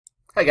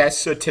Hi guys,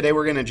 so today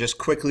we're going to just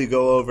quickly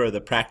go over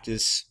the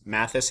practice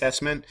math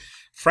assessment.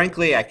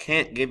 Frankly, I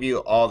can't give you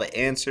all the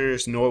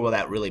answers, nor will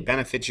that really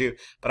benefit you,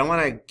 but I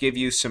want to give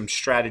you some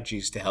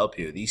strategies to help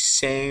you. These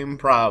same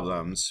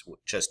problems,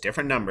 just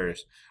different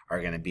numbers,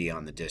 are going to be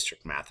on the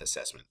district math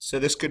assessment. So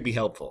this could be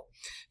helpful.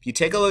 If you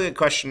take a look at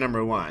question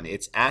number 1,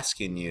 it's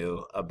asking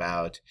you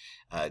about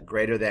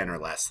greater than or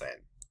less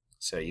than.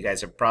 So you guys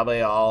have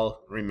probably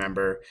all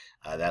remember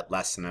that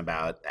lesson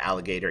about the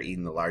alligator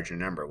eating the larger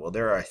number. Well,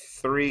 there are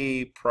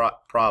three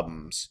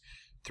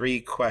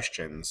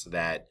questions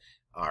that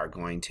are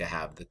going to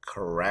have the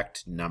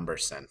correct number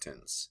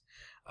sentence.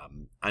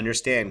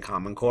 Understand,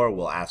 Common Core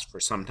will ask for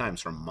sometimes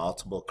for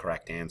multiple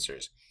correct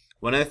answers.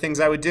 One of the things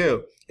I would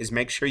do is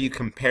make sure you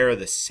compare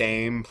the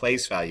same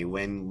place value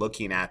when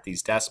looking at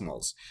these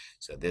decimals.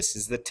 So this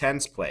is the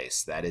tens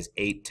place, that is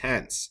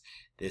 8/10.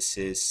 This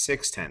is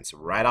 6/10.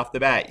 Right off the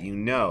bat, you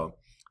know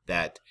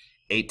that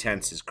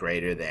 8/10 is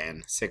greater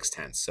than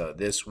 6/10. So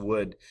this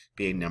would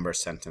be a number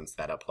sentence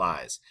that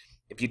applies.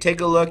 If you take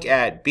a look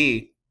at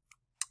B,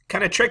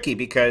 kind of tricky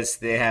because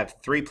they have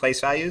three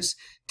place values,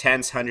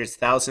 tens, hundreds,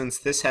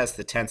 thousands. This has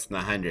the tenths and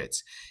the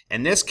hundreds.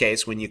 In this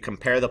case, when you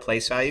compare the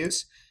place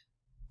values,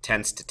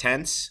 tens to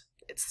tens,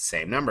 it's the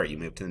same number. You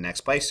move to the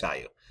next place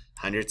value.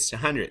 Hundreds to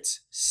hundreds,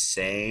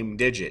 same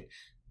digit.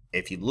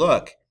 If you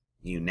look,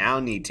 you now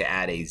need to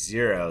add a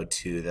 0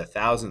 to the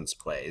thousands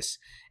place,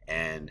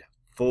 and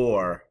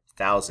 4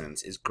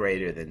 thousands is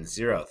greater than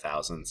 0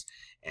 thousands,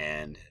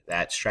 and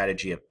that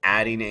strategy of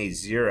adding a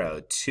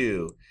 0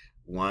 to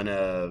one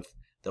of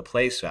the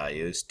place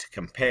values to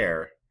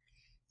compare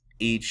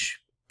each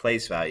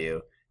place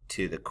value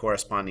to the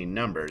corresponding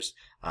numbers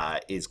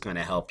is going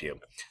to help you.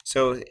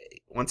 So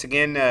once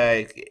again,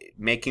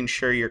 making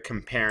sure you're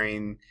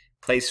comparing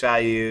place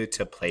value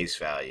to place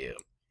value.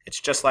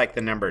 It's just like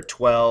the number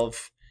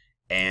 12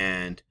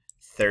 and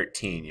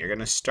 13. You're going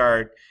to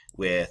start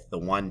with the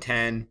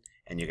 110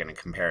 and you're going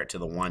to compare it to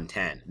the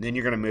 110. And then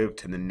you're going to move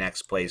to the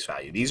next place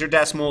value. These are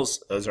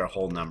decimals, those are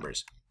whole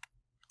numbers.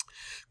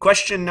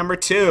 Question number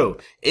 2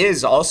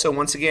 is also,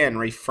 once again,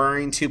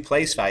 referring to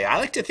place value. I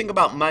like to think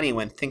about money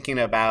when thinking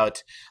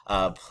about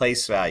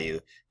place value.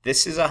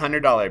 This is a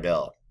 $100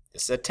 bill.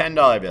 This is a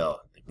 $10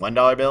 bill.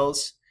 $1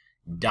 bills,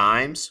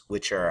 dimes,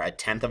 which are a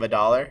tenth of a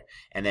dollar,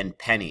 and then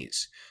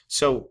pennies.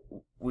 So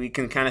we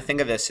can kind of think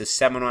of this as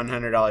 7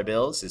 $100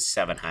 bills is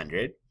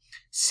 700,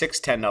 6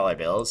 $10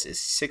 bills is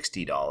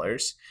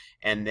 $60,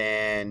 and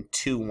then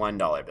 2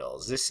 $1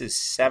 bills. This is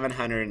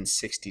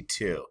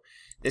 762.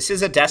 This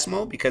is a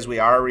decimal because we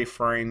are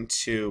referring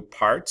to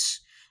parts.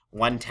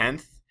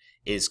 1/10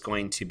 is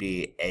going to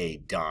be a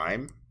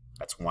dime.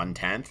 That's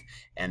 1/10,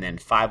 and then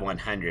 5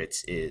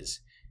 100ths is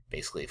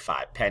basically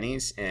 5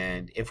 pennies.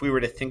 And if we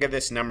were to think of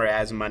this number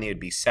as money, it would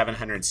be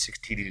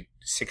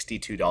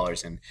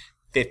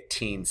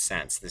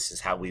 $762.15. This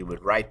is how we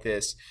would write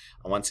this.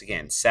 Once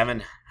again,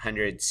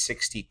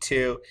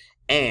 762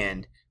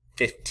 and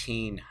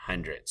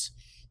 1500ths.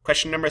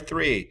 Question number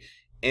 3.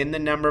 In the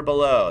number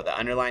below, the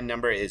underlined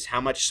number is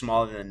how much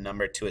smaller than the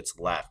number to its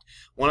left.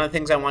 One of the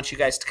things I want you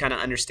guys to kind of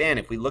understand,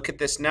 if we look at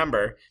this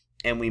number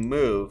and we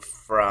move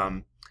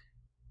from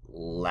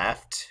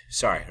right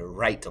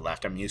to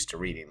left. I'm used to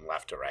reading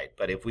left to right.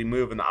 But if we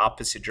move in the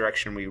opposite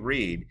direction we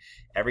read,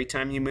 every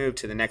time you move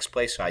to the next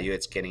place value,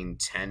 it's getting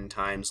 10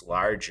 times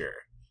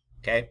larger.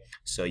 Okay?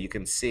 So you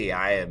can see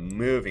I am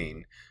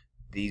moving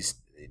these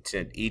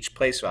to each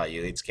place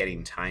value, it's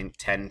getting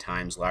 10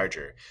 times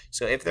larger.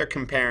 So if they're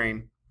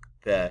comparing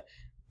the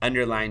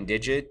underlined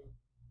digit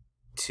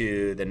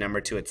to the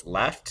number to its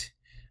left,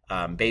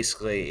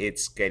 basically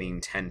it's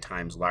getting 10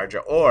 times larger,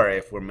 or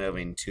if we're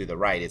moving to the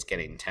right, it's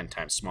getting 10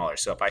 times smaller.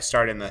 So if I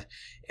start in the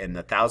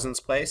thousands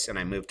place and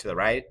I move to the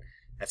right,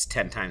 that's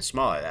 10 times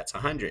smaller, that's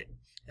 100.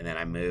 And then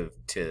I move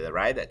to the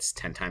right, that's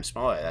 10 times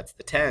smaller, that's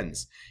the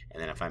tens.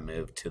 And then if I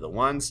move to the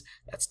ones,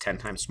 that's 10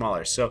 times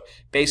smaller. So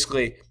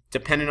basically,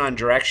 depending on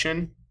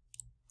direction,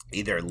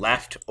 either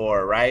left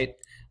or right,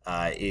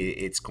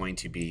 it's going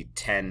to be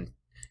 10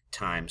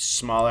 times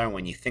smaller.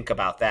 When you think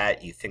about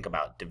that, you think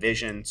about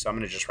division. So I'm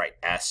going to just write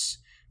S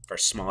for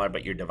smaller,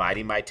 but you're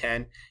dividing by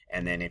 10.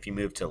 And then if you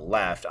move to the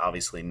left,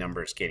 obviously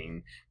numbers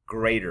getting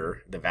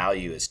greater, the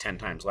value is 10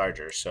 times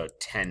larger. So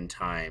 10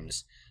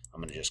 times, I'm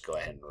going to just go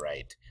ahead and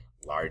write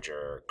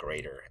larger,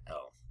 greater,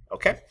 L.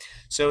 Okay,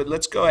 so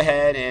let's go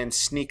ahead and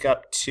sneak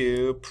up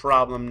to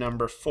problem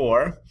number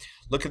 4.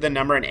 Look at the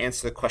number and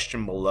answer the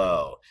question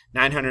below.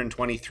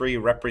 923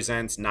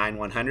 represents 9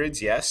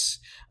 100s, yes.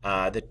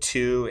 The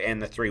 2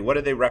 and the 3, what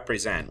do they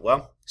represent?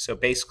 Well, so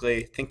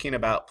basically thinking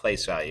about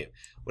place value.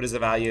 What is the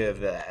value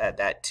of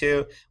that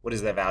 2? What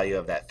is the value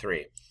of that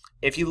 3?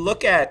 If you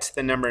look at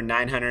the number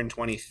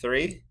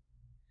 923,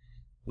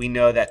 we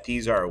know that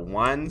these are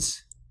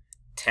ones,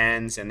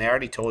 tens, and they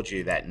already told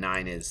you that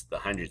 9 is the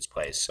hundreds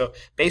place. So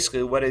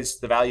basically, what is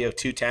the value of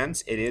 2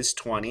 tens? It is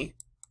 20.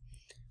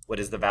 What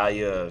is the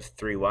value of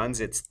 3 ones?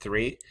 It's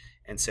 3.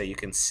 And so you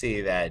can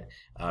see that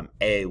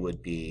A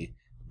would be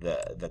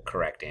the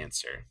correct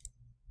answer.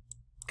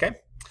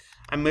 Okay.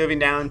 I'm moving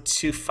down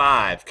to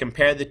 5.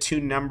 Compare the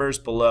two numbers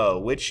below.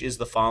 Which of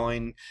the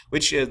following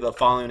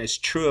is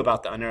true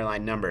about the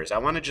underlying numbers? I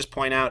want to just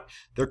point out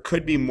there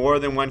could be more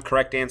than one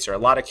correct answer. A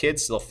lot of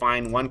kids, they'll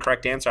find one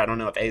correct answer. I don't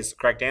know if A is the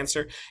correct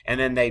answer,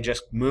 and then they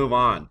just move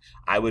on.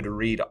 I would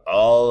read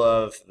all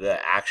of the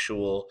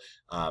actual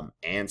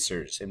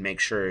answers and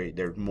make sure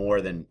there's more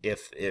than,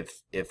 if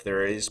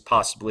there is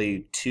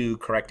possibly two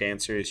correct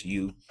answers,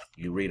 you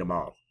read them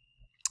all.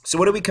 So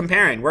what are we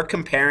comparing? We're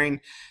comparing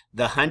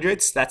the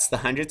hundredths. That's the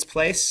hundredths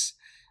place.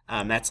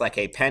 That's like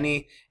a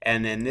penny.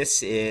 And then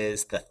this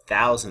is the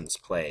thousands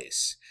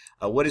place.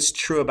 What is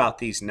true about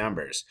these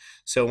numbers?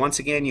 So once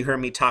again, you heard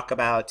me talk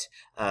about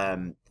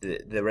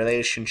the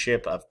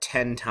relationship of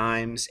 10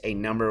 times a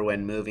number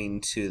when moving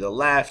to the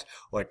left,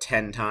 or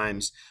 10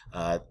 times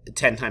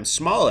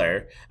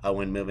smaller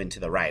when moving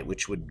to the right,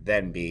 which would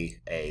then be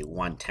a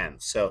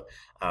 1/10. So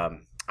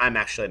I'm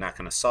actually not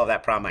going to solve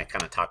that problem. I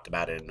kind of talked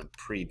about it in a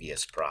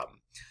previous problem.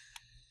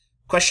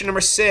 Question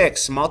number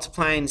 6,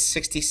 multiplying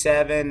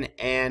 67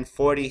 and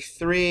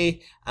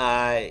 43.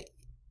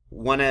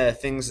 One of the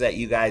things that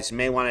you guys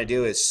may want to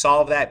do is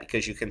solve that,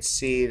 because you can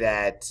see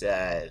that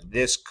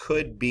this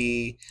could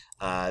be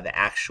the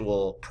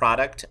actual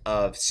product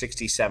of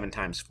 67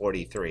 times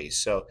 43.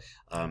 So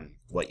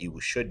what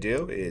you should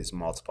do is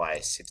multiply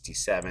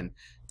 67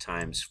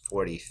 times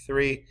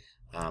 43.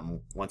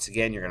 Once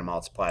again, you're going to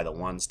multiply the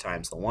ones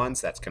times the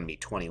ones. That's going to be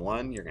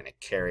 21. You're going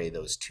to carry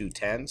those two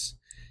tens.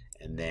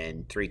 And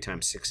then 3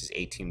 times 6 is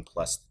 18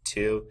 plus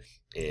 2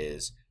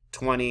 is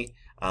 20.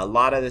 A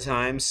lot of the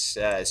times,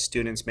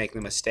 students make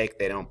the mistake.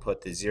 They don't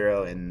put the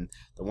 0 in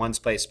the ones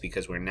place,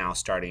 because we're now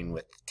starting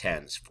with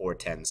tens. 4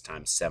 tens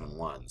times 7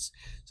 ones.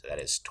 So that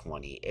is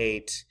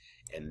 28.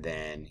 And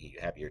then you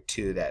have your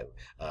 2 that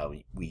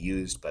we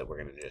used, but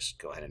we're going to just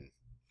go ahead and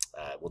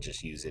we'll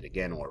just use it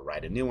again, or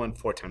write a new one.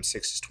 4 times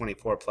 6 is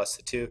 24 plus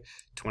the 2,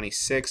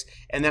 26.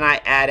 And then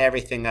I add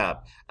everything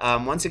up.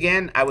 Once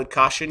again, I would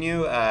caution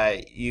you.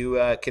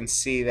 You can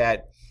see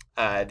that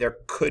there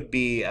could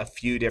be a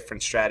few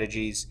different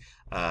strategies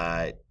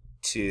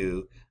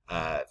to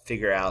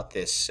figure out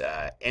this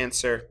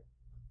answer.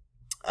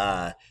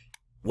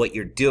 What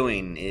you're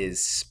doing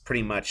is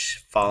pretty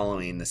much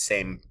following the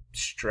same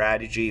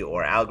strategy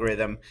or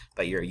algorithm,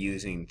 but you're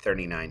using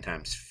 39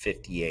 times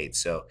 58.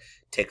 So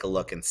take a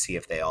look and see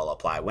if they all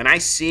apply. When I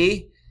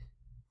see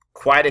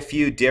quite a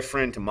few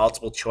different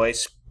multiple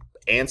choice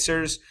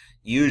answers,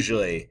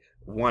 usually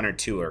 1 or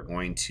 2 are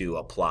going to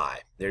apply.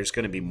 There's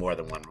going to be more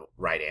than one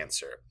right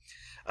answer.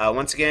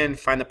 Once again,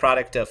 find the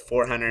product of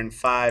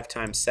 405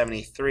 times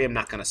 73. I'm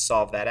not going to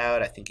solve that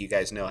out. I think you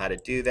guys know how to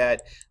do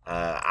that.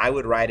 I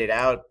would write it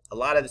out. A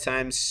lot of the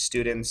times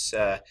students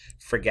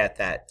forget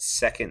that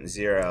second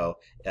 0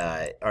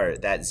 or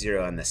that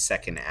 0 in the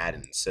second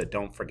add-in. So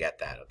don't forget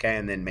that, okay?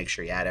 And then make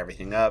sure you add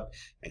everything up.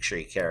 Make sure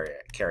you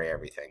carry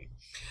everything.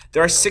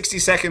 There are 60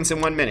 seconds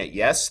in 1 minute.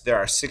 Yes, there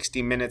are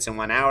 60 minutes in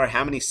 1 hour.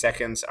 How many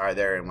seconds are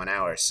there in 1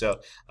 hour? So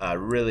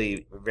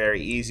really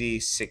very easy.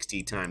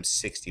 60 times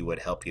 60 would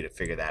help you to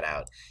figure that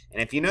out.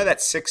 And if you know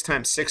that 6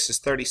 times 6 is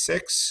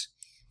 36,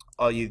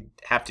 all you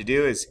have to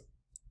do is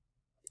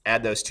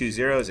add those 2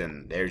 zeros,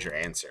 and there's your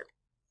answer.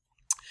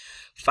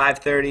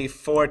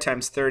 534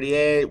 times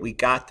 38, we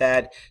got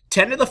that.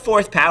 10 to the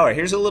 4th power.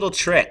 Here's a little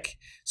trick.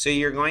 So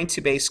you're going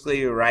to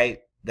basically write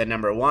the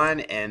number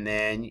 1, and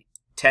then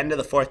 10 to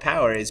the 4th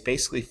power is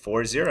basically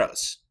 4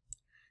 zeros.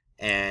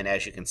 And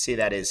as you can see,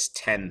 that is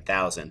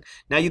 10,000.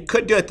 Now you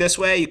could do it this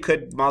way. You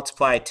could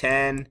multiply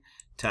 10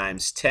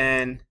 times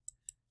 10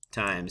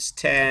 times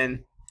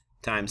 10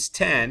 times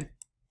 10,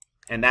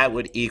 and that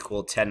would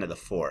equal 10 to the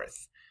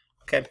 4th.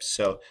 Okay,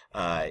 so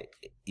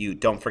you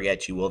don't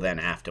forget, you will then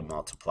have to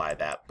multiply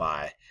that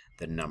by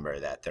the number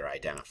that they're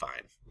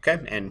identifying.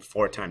 Okay, and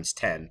 4 times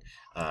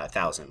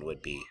 10,000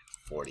 would be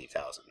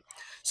 40,000.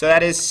 So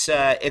that is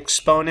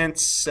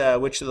exponents.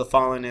 Which of the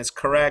following is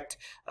correct?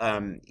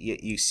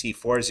 You see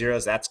 4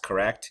 zeros, that's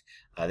correct.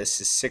 This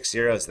is 6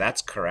 zeros,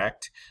 that's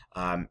correct.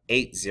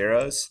 8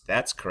 zeros,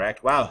 that's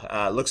correct.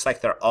 Wow, looks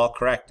like they're all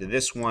correct.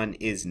 This one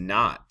is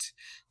not.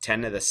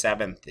 10 to the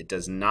 7th, it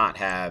does not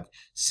have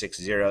 6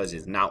 zeros.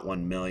 It's not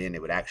 1 million.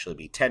 It would actually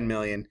be 10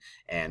 million.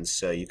 And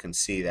so you can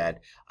see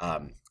that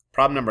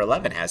problem number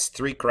 11 has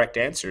 3 correct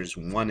answers.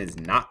 1 is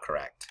not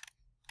correct.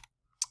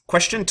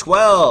 Question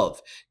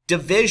 12,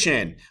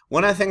 division.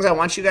 One of the things I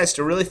want you guys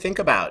to really think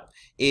about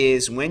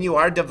is when you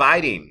are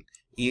dividing,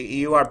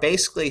 you are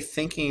basically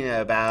thinking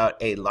about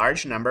a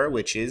large number,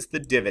 which is the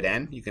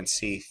dividend. You can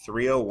see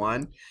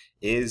 301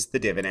 is the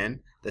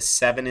dividend. The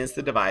 7 is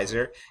the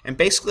divisor. And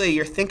basically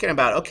you're thinking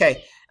about,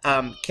 okay,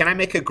 can I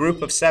make a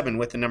group of 7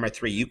 with the number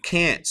 3? You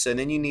can't. So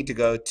then you need to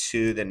go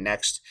to the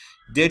next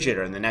digit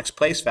or the next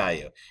place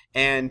value.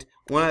 And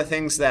one of the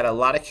things that a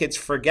lot of kids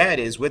forget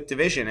is with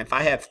division, if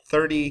I have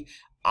 30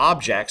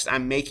 objects,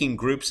 I'm making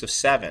groups of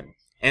 7.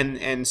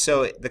 And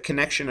so the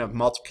connection of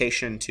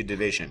multiplication to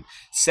division.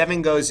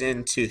 7 goes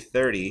into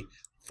 30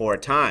 4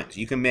 times.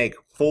 You can make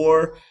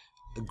 4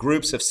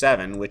 groups of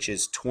 7, which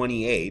is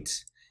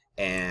 28,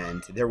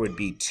 and there would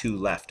be 2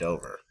 left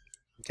over.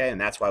 Okay,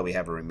 and that's why we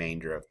have a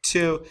remainder of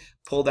 2.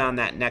 Pull down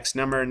that next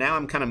number. Now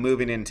I'm kind of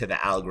moving into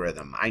the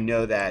algorithm. I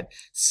know that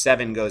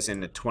 7 goes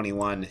into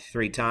 21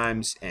 3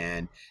 times,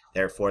 and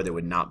therefore there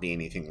would not be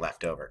anything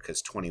left over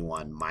because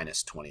 21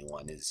 minus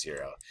 21 is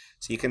 0.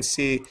 So you can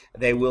see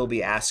they will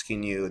be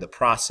asking you the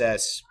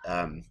process.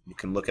 You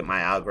can look at my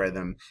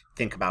algorithm,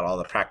 think about all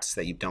the practice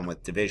that you've done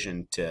with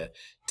division to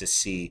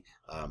see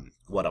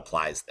what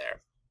applies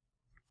there.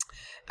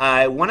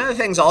 One of the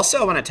things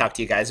also I want to talk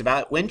to you guys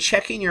about, when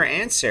checking your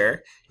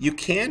answer, you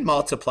can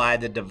multiply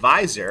the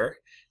divisor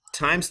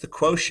times the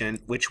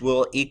quotient, which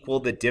will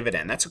equal the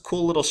dividend. That's a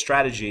cool little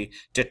strategy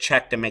to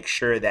check to make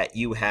sure that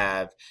you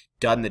have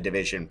done the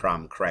division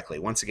problem correctly.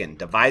 Once again,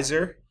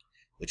 divisor,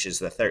 which is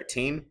the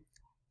 13,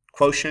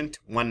 quotient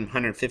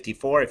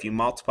 154. If you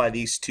multiply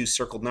these two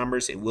circled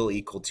numbers, it will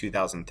equal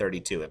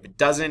 2032. If it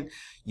doesn't,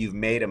 you've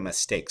made a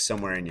mistake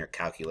somewhere in your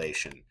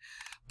calculation.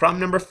 Problem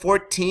number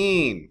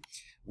 14.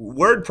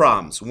 Word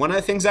problems. One of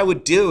the things I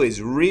would do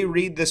is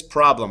reread this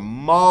problem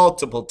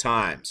multiple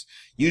times.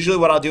 Usually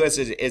what I'll do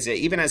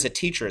even as a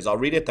teacher is I'll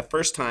read it the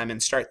first time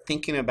and start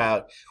thinking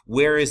about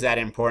where is that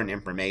important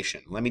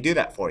information. Let me do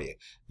that for you.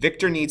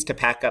 Victor needs to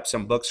pack up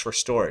some books for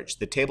storage.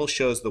 The table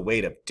shows the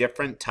weight of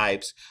different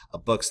types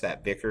of books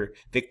that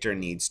Victor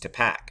needs to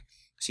pack.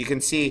 So you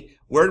can see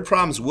word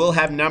problems will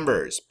have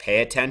numbers.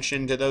 Pay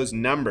attention to those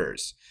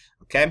numbers.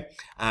 Okay,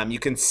 you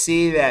can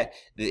see that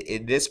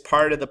this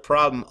part of the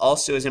problem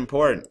also is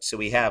important. So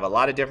we have a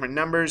lot of different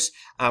numbers,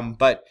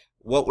 but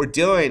what we're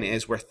doing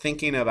is we're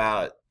thinking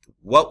about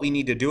what we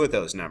need to do with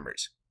those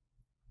numbers.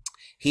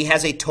 He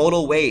has a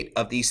total weight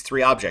of these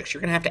 3 objects.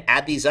 You're going to have to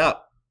add these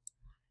up.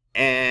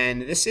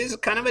 And this is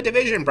kind of a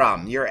division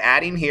problem. You're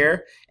adding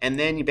here, and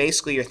then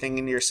you're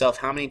thinking to yourself,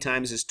 how many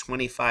times is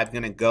 25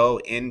 going to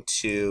go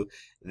into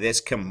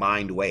this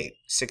combined weight?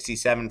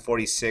 67,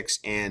 46,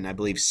 and I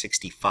believe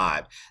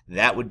 65.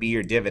 That would be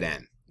your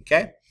dividend,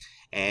 okay?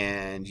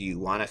 And you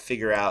want to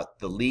figure out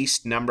the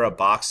least number of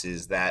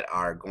boxes that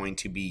are going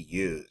to be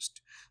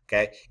used,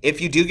 okay?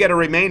 If you do get a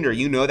remainder,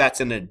 you know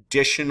that's an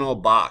additional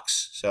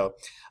box. So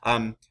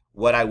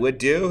what I would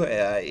do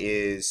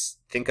is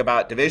think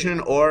about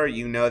division, or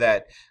you know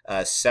that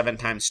 7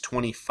 times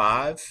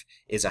 25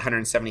 is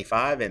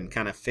 175, and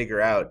kind of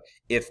figure out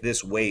if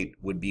this weight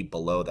would be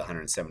below the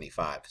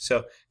 175. So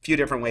a few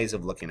different ways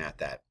of looking at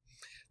that.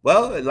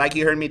 Well, like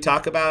you heard me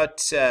talk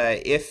about,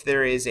 if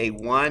there is a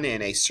 1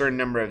 and a certain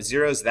number of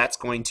zeros, that's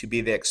going to be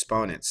the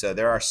exponent. So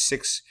there are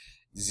 6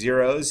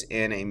 zeros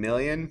in a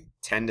million.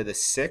 10 to the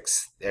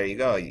 6th. There you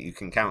go. You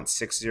can count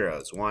 6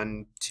 zeros.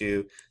 1,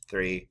 2,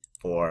 3,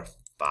 4,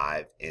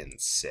 5, and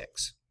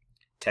 6.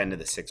 10 to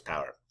the 6th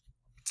power.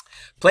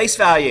 Place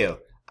value.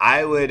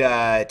 I would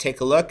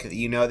take a look.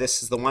 You know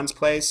this is the ones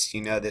place.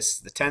 You know this is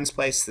the tens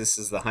place. This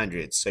is the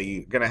hundreds. So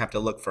you're going to have to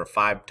look for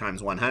 5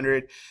 times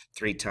 100,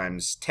 3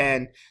 times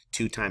 10,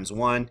 2 times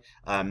 1.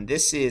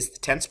 This is the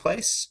tens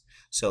place.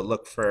 So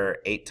look for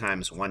 8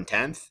 times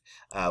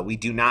 1/10. We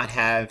do not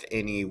have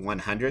any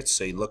 100ths,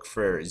 so you look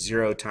for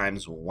 0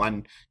 times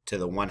 1 to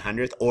the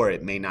 100th, or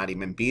it may not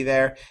even be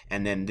there.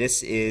 And then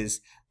this is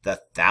the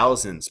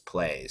thousands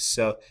place.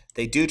 So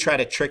they do try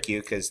to trick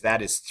you, because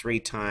that is 3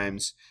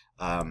 times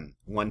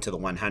 1 to the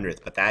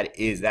 100th, but that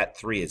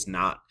 3 is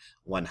not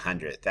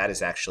 100th. That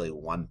is actually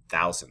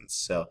 1,000.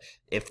 So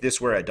if this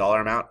were a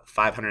dollar amount,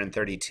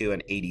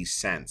 532.80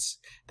 cents,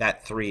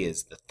 that 3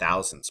 is the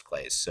thousands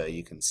place. So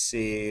you can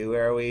see,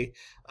 where are we?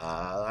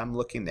 I'm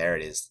looking, there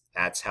it is.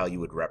 That's how you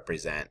would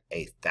represent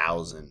a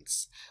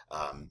thousands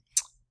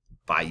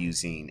by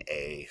using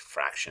a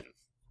fraction.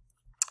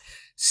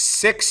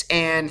 6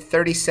 and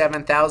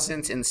 37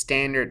 thousandths in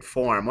standard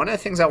form. One of the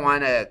things I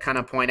want to kind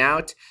of point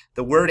out,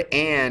 the word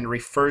and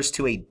refers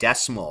to a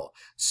decimal.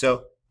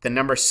 So the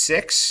number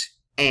 6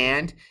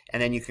 and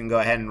then you can go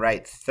ahead and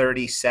write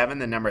 37,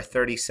 the number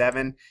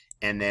 37,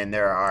 and then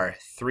there are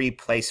 3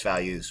 place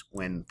values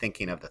when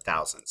thinking of the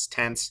thousands: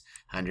 tenths,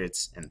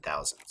 hundredths, and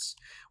thousandths.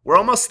 We're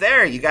almost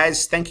there, you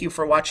guys. Thank you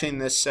for watching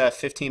this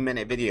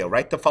 15-minute video.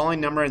 Write the following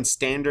number in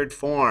standard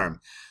form.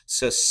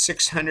 So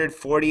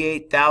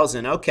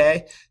 648,000,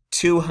 okay,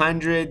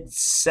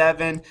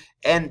 207,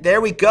 and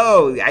there we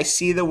go. I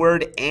see the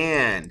word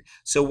and.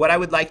 So what I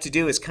would like to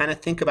do is kind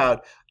of think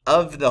about,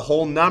 of the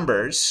whole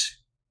numbers,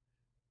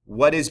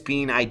 what is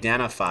being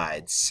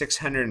identified?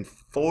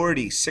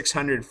 640,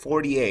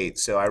 648.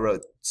 So I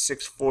wrote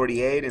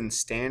 648 in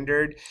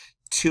standard,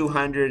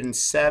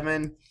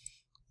 207.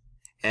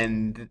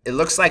 And it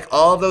looks like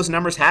all of those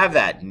numbers have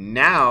that.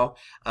 Now,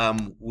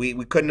 we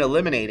couldn't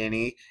eliminate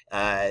any.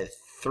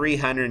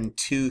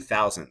 302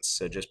 thousandths.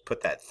 So just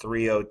put that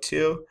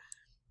 302,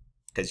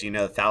 because you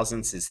know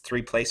thousandths is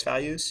 3 place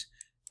values: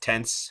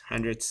 tenths,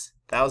 hundredths,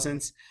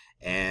 thousandths.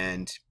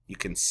 And you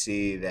can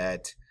see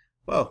that,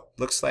 well,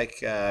 looks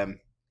like,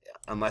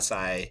 unless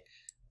I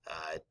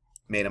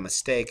made a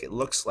mistake, it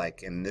looks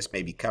like, and this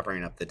may be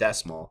covering up the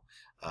decimal,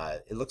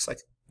 it looks like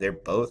they're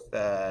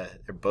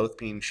both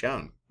being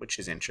shown, which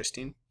is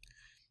interesting.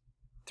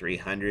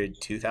 300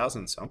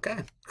 2000s.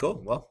 Okay,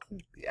 cool. Well,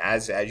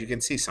 as you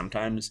can see,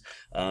 sometimes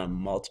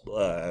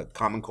multiple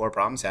Common Core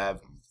problems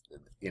have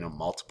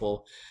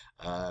multiple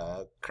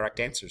correct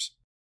answers.